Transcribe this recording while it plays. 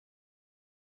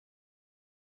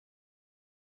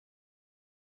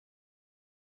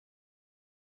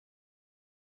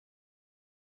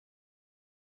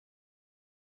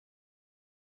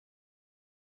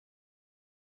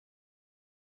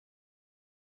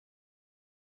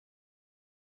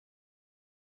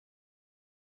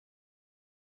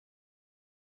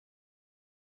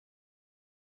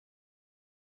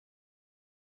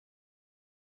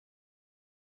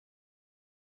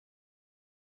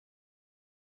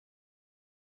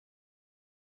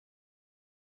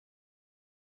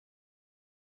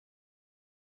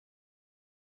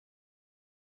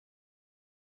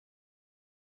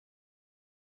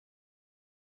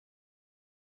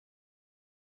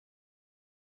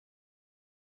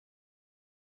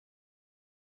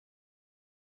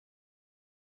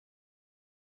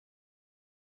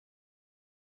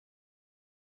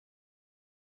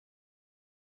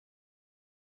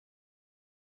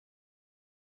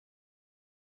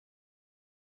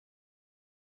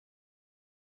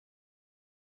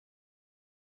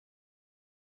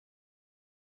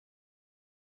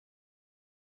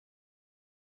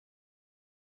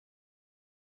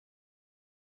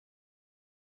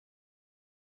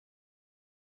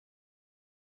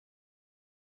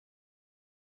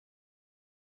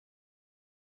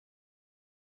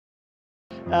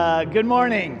Good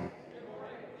morning.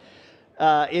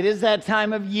 It is that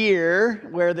time of year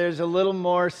where there's a little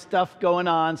more stuff going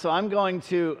on, so I'm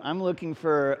looking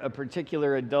for a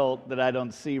particular adult that I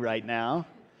don't see right now.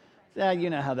 You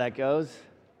know how that goes.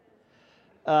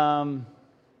 I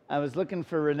was looking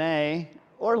for Renee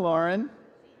or Lauren.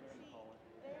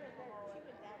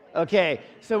 Okay,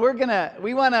 so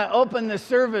we want to open the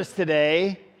service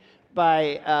today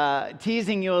by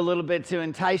teasing you a little bit to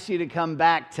entice you to come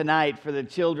back tonight for the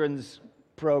children's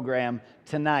program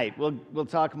tonight. We'll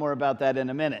talk more about that in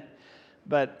a minute.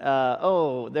 But,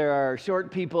 there are short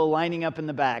people lining up in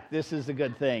the back. This is a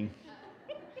good thing.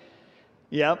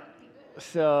 Yep.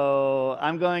 So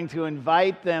I'm going to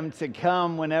invite them to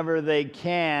come whenever they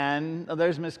can. Oh,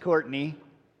 there's Miss Courtney.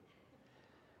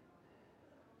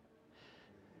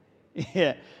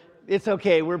 Yeah, it's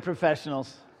okay. We're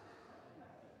professionals.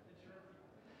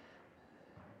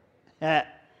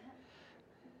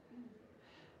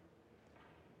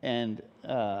 And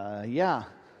yeah.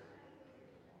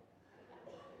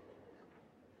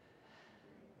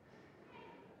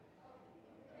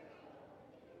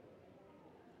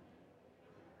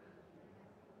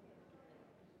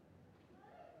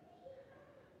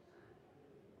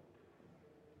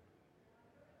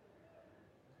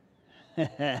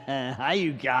 Hi,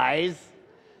 you guys.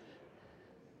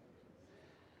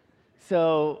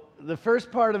 So the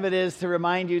first part of it is to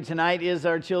remind you tonight is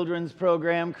our children's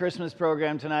program, Christmas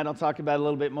program tonight. I'll talk about it a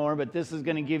little bit more, but this is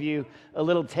going to give you a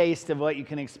little taste of what you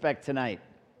can expect tonight.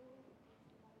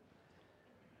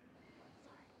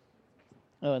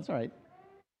 Oh, that's all right.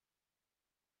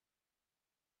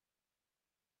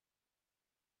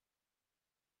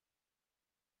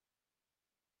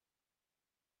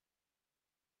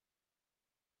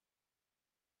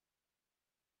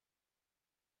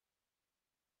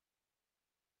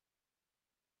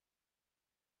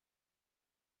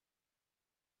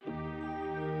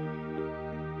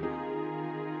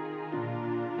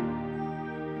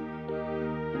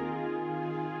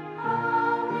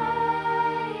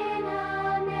 Away in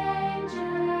a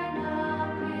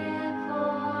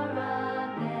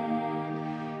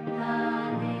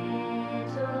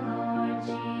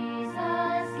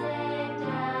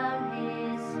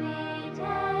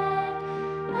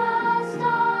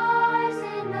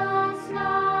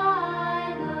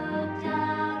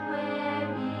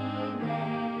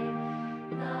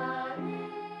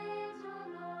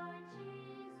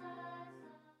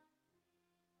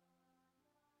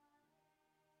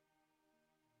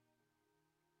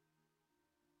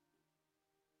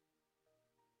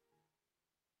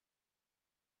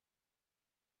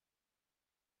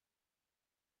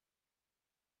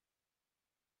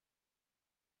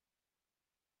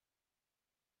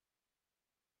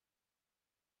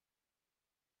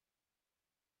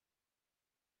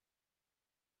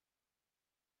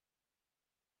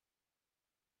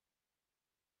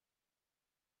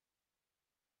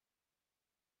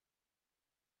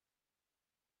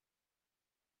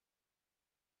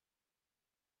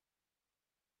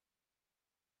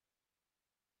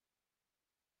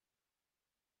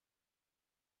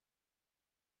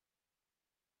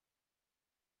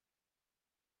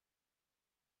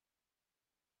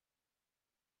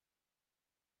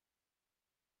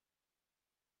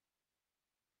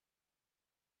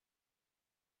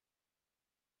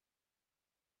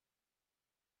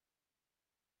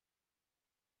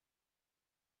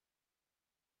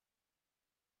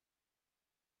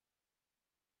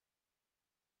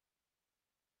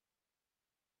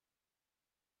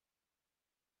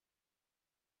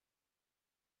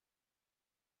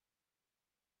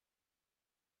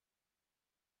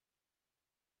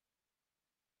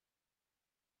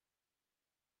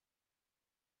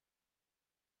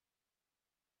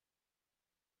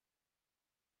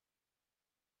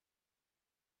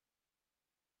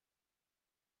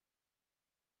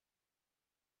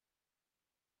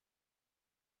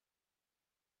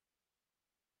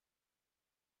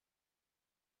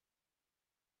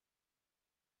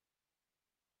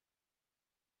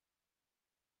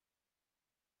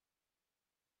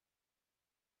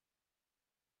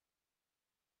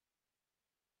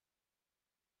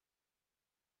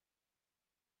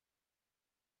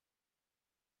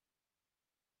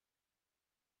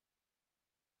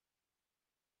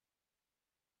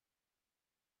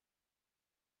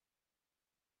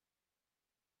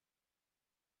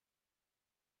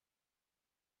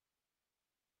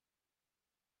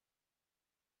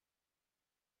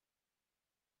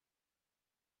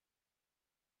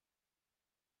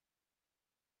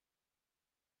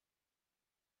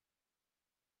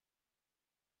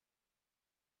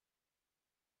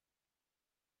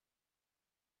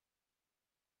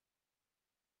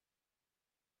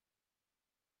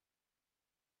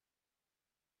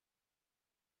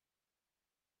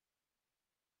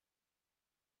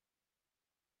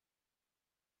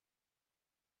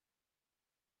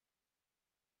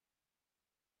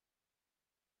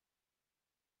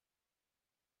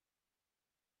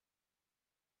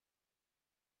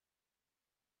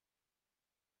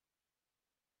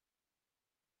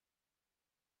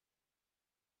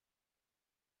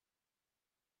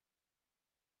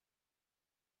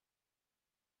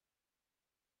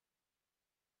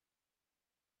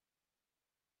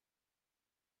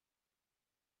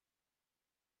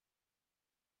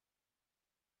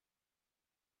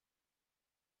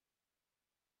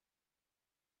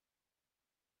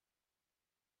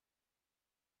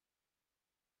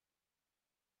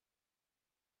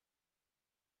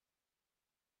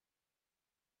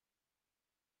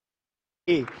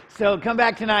So come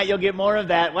back tonight, you'll get more of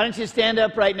that. Why don't you stand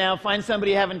up right now, find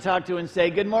somebody you haven't talked to and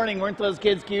say, good morning, weren't those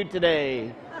kids cute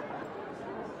today?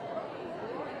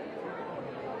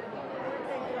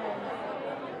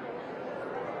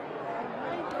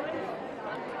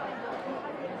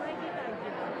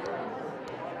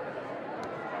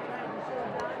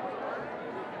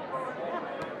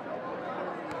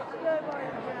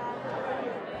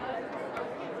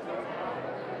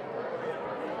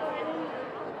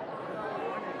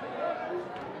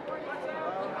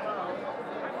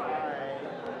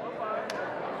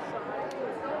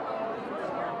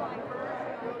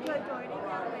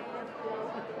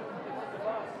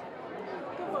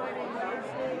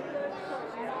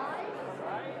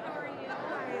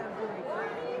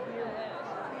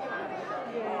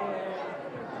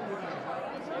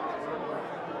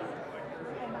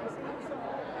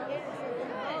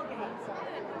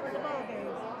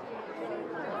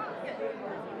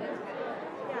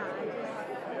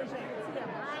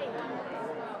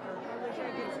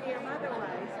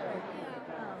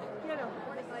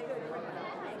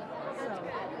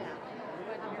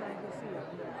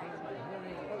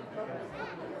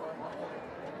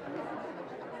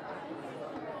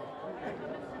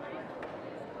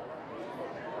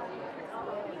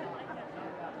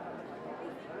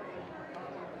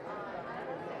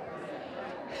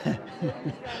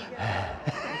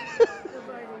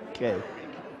 Okay.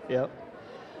 Yep.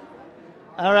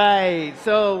 All right.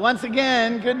 So once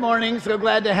again, good morning. So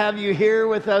glad to have you here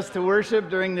with us to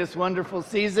worship during this wonderful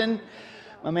season.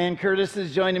 My man Curtis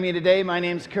is joining me today. My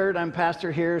name's Kurt. I'm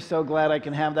pastor here. So glad I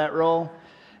can have that role.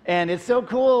 And it's so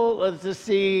cool to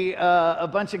see a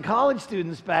bunch of college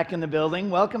students back in the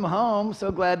building. Welcome home.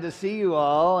 So glad to see you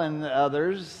all and the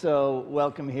others. So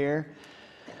welcome here.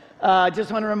 I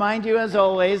just want to remind you, as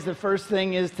always, the first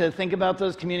thing is to think about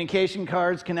those communication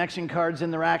cards, connection cards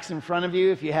in the racks in front of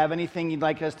you. If you have anything you'd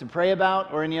like us to pray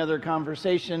about or any other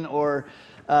conversation or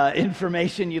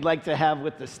information you'd like to have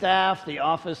with the staff, the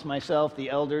office, myself, the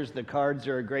elders, the cards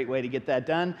are a great way to get that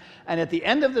done. And at the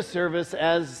end of the service,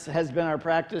 as has been our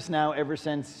practice now ever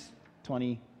since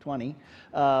 2020,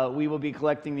 we will be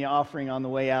collecting the offering on the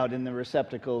way out in the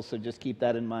receptacles, so just keep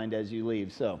that in mind as you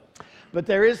leave. But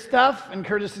there is stuff, and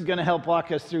Curtis is going to help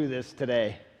walk us through this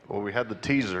today. Well, we had the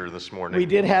teaser this morning. We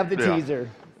did have the teaser.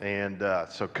 And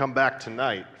so come back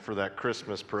tonight for that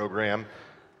Christmas program.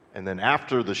 And then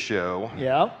after the show,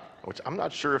 which I'm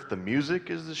not sure if the music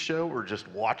is the show or just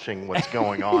watching what's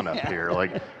going on up here.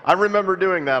 Like, I remember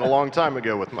doing that a long time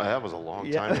ago with that was a long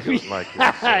time ago with my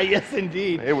kids. So yes,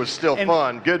 indeed. It was still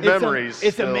fun. Good memories.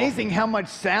 It's amazing how much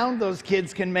sound those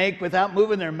kids can make without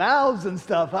moving their mouths and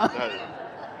stuff, huh?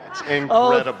 It's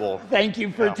incredible. Oh, thank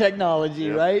you for technology,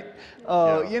 right?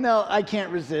 Oh, you know, I can't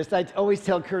resist. I always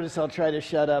tell Curtis I'll try to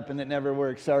shut up, and it never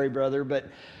works. Sorry, brother, but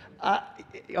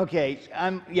okay.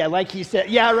 Like he said.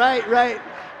 Yeah, right.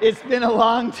 It's been a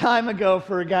long time ago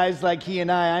for guys like he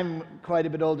and I. I'm quite a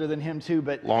bit older than him too,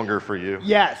 but longer for you.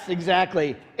 Yes,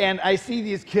 exactly. And I see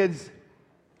these kids,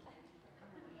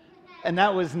 and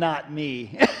that was not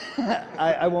me.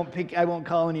 I won't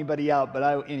call anybody out,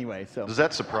 but anyway. So does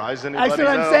that surprise anybody? That's what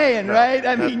I'm saying, right?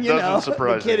 I mean,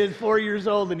 the kid is 4 years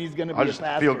old and he's going to be a pastor. I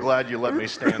just feel glad you let me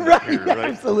stand up here, right?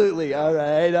 Absolutely. All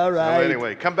right. So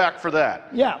anyway, come back for that.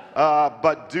 Yeah.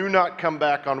 But do not come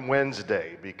back on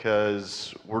Wednesday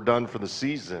because we're done for the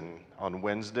season on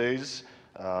Wednesdays.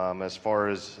 As far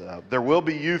as there will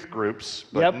be youth groups,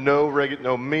 but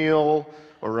no meal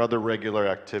or other regular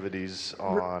activities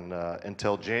on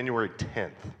until January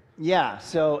 10th. Yeah,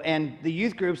 and the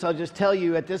youth groups, I'll just tell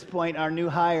you at this point, our new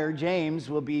hire, James,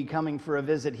 will be coming for a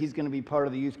visit. He's going to be part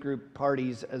of the youth group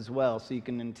parties as well, so you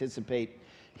can anticipate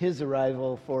his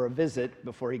arrival for a visit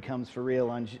before he comes for real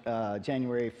on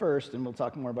January 1st, and we'll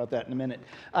talk more about that in a minute.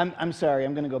 I'm sorry,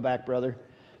 I'm going to go back, brother.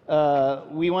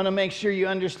 We want to make sure you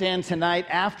understand tonight,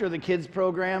 after the kids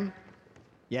program,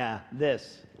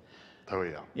 this. Oh,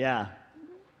 yeah. Yeah.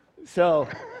 So,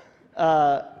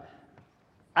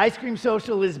 Ice Cream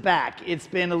Social is back. It's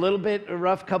been a little bit a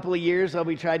rough couple of years while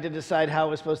we tried to decide how it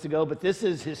was supposed to go, but this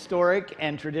is historic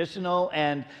and traditional,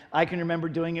 and I can remember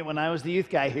doing it when I was the youth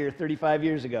guy here 35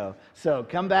 years ago. So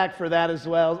come back for that as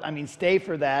well. Stay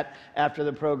for that after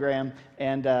the program,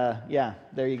 and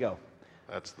there you go.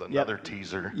 That's another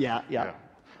teaser. Yeah.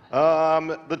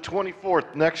 The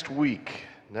 24th, next week.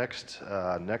 Next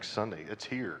Sunday, it's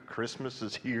here. Christmas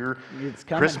is here. It's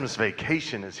coming. Christmas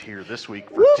vacation is here this week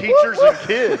for teachers and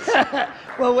kids.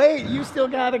 Well, wait, you still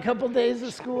got a couple days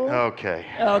of school?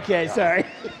 Okay, sorry.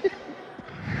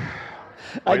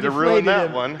 Way to ruin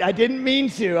that one. I didn't mean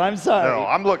to. I'm sorry. No,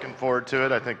 I'm looking forward to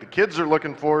it. I think the kids are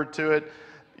looking forward to it.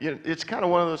 it's kind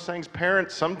of one of those things.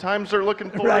 Parents sometimes they're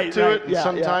looking forward to it, and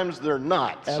sometimes they're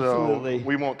not. Absolutely. So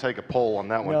we won't take a poll on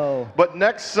that one. No. But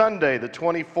next Sunday, the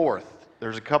 24th,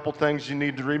 there's a couple things you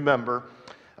need to remember.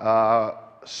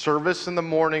 Service in the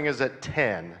morning is at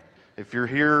 10. If you're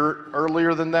here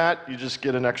earlier than that, you just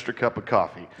get an extra cup of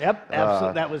coffee. Yep,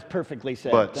 absolutely. That was perfectly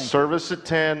said. But service at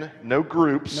 10, no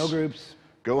groups. No groups.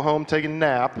 Go home, take a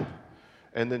nap,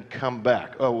 and then come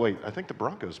back. Oh, wait, I think the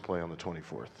Broncos play on the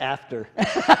 24th. After.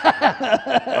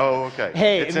 Oh, okay.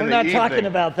 Hey, it's we're in not the talking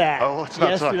evening. about that. Oh, let's not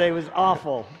Yesterday was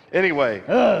awful. Anyway,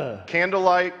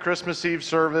 candlelight, Christmas Eve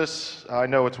service. I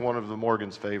know it's one of the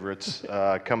Morgan's favorites.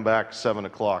 Come back 7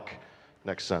 o'clock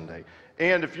next Sunday.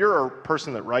 And if you're a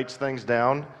person that writes things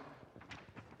down,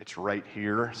 it's right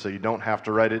here, so you don't have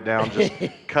to write it down. Just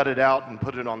cut it out and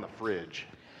put it on the fridge.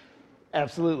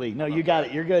 Absolutely. No, you got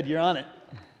it. You're good. You're on it.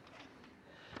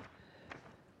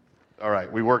 All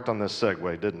right, we worked on this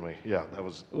segue, didn't we? Yeah, that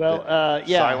was yeah.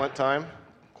 Silent time,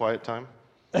 quiet time.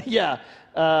 Yeah.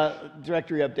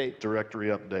 Directory update. Directory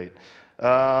update.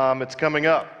 It's coming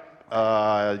up.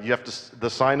 You have to. The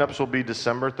sign-ups will be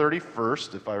December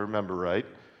 31st, if I remember right,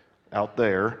 out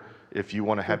there. If you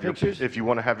want to have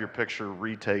your picture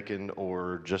retaken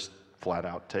or just flat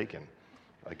out taken,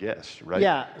 I guess, right?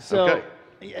 Yeah. So. Okay.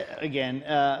 Again,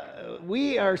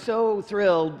 we are so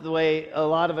thrilled the way a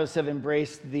lot of us have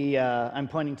embraced the, I'm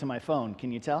pointing to my phone,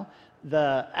 can you tell?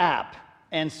 The app.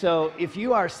 And so if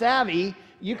you are savvy,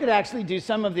 you could actually do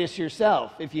some of this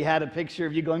yourself. If you had a picture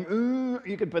of you going, ooh,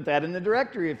 you could put that in the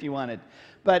directory if you wanted.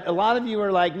 But a lot of you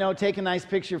are like, no, take a nice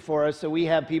picture for us. So we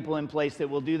have people in place that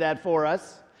will do that for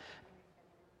us.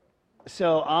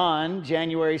 So on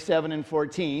January 7th and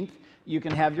 14th, you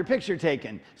can have your picture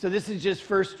taken. So this is just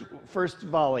first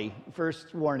volley,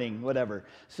 first warning, whatever.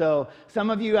 So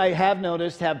some of you, I have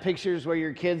noticed, have pictures where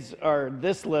your kids are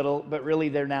this little, but really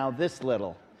they're now this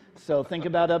little. So think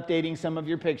about updating some of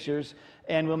your pictures,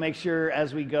 and we'll make sure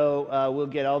as we go, we'll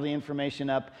get all the information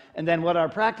up. And then what our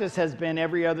practice has been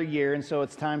every other year, and so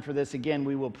it's time for this again,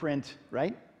 we will print,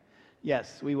 right?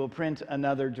 Yes, we will print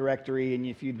another directory, and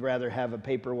if you'd rather have a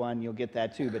paper one, you'll get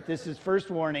that too. But this is first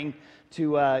warning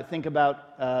to think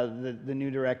about the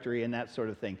new directory and that sort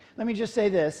of thing. Let me just say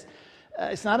this.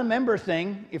 It's not a member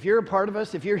thing. If you're a part of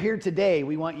us, if you're here today,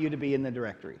 we want you to be in the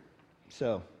directory.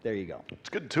 So there you go. It's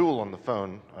a good tool on the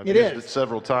phone. I've used it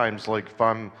several times. Like if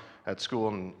I'm at school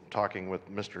and talking with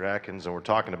Mr. Atkins and we're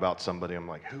talking about somebody, I'm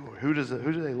like, who do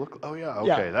they look like? Oh yeah,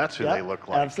 okay, that's who they look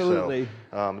like. Absolutely.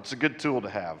 So, it's a good tool to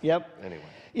have. Yep. Anyway.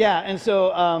 Yeah, and so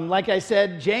like I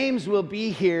said, James will be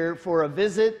here for a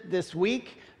visit this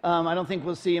week. I don't think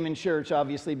we'll see him in church,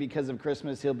 obviously, because of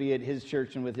Christmas. He'll be at his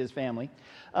church and with his family.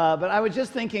 But I was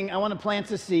just thinking, I want to plant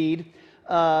a seed.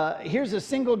 Here's a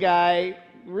single guy.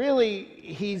 Really,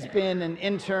 he's been an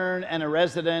intern and a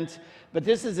resident, but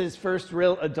this is his first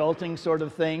real adulting sort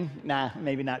of thing. Nah,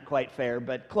 maybe not quite fair,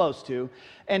 but close to.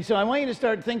 And so I want you to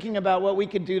start thinking about what we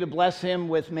could do to bless him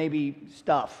with maybe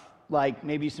stuff, like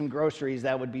maybe some groceries.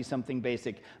 That would be something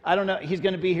basic. I don't know. He's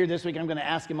going to be here this week. I'm going to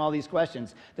ask him all these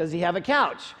questions. Does he have a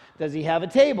couch? Does he have a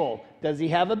table? Does he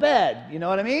have a bed? You know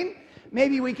what I mean?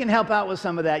 Maybe we can help out with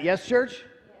some of that. Yes, church?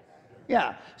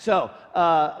 Yeah, so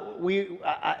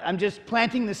I'm just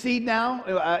planting the seed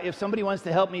now. If somebody wants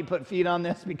to help me put feet on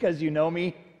this because you know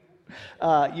me,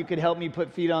 you could help me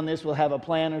put feet on this. We'll have a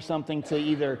plan or something to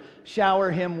either shower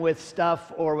him with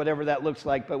stuff or whatever that looks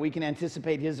like, but we can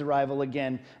anticipate his arrival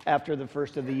again after the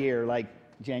first of the year, like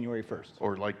January 1st.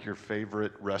 Or like your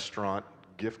favorite restaurant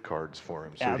gift cards for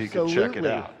him so Absolutely. he can check it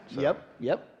out. So.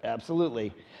 Yep,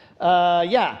 absolutely.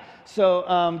 Yeah,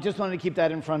 so just wanted to keep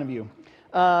that in front of you.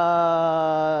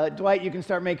 Dwight, you can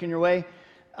start making your way.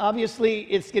 Obviously,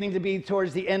 it's getting to be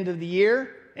towards the end of the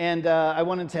year, and I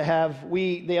wanted to have,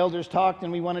 the elders talked,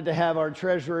 and we wanted to have our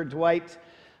treasurer, Dwight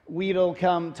Weedle,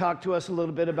 come talk to us a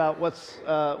little bit about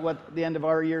what the end of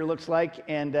our year looks like,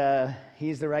 and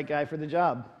he's the right guy for the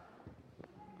job.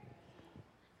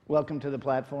 Welcome to the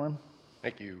platform.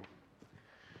 Thank you.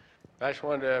 I just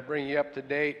wanted to bring you up to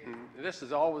date, and this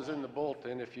is always in the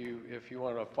bulletin if you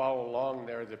want to follow along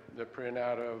there, the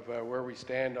printout of where we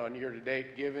stand on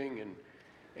year-to-date giving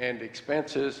and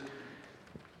expenses.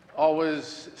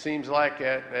 Always seems like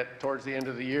at towards the end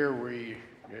of the year,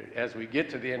 as we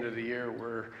get to the end of the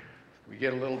year, we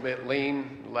get a little bit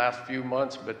lean the last few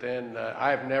months, but then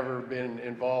I've never been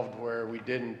involved where we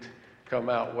didn't come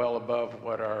out well above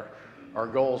what our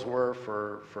goals were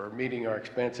for meeting our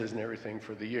expenses and everything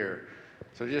for the year.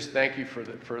 So just thank you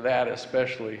for that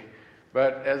especially.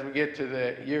 But as we get to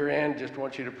the year end, just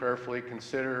want you to prayerfully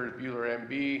consider Bueller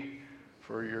MB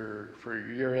for your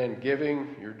year end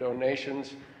giving, your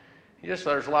donations. Yes,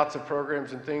 there's lots of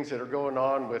programs and things that are going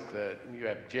on with, you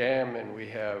have Jam, and we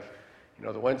have,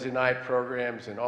 the Wednesday night programs and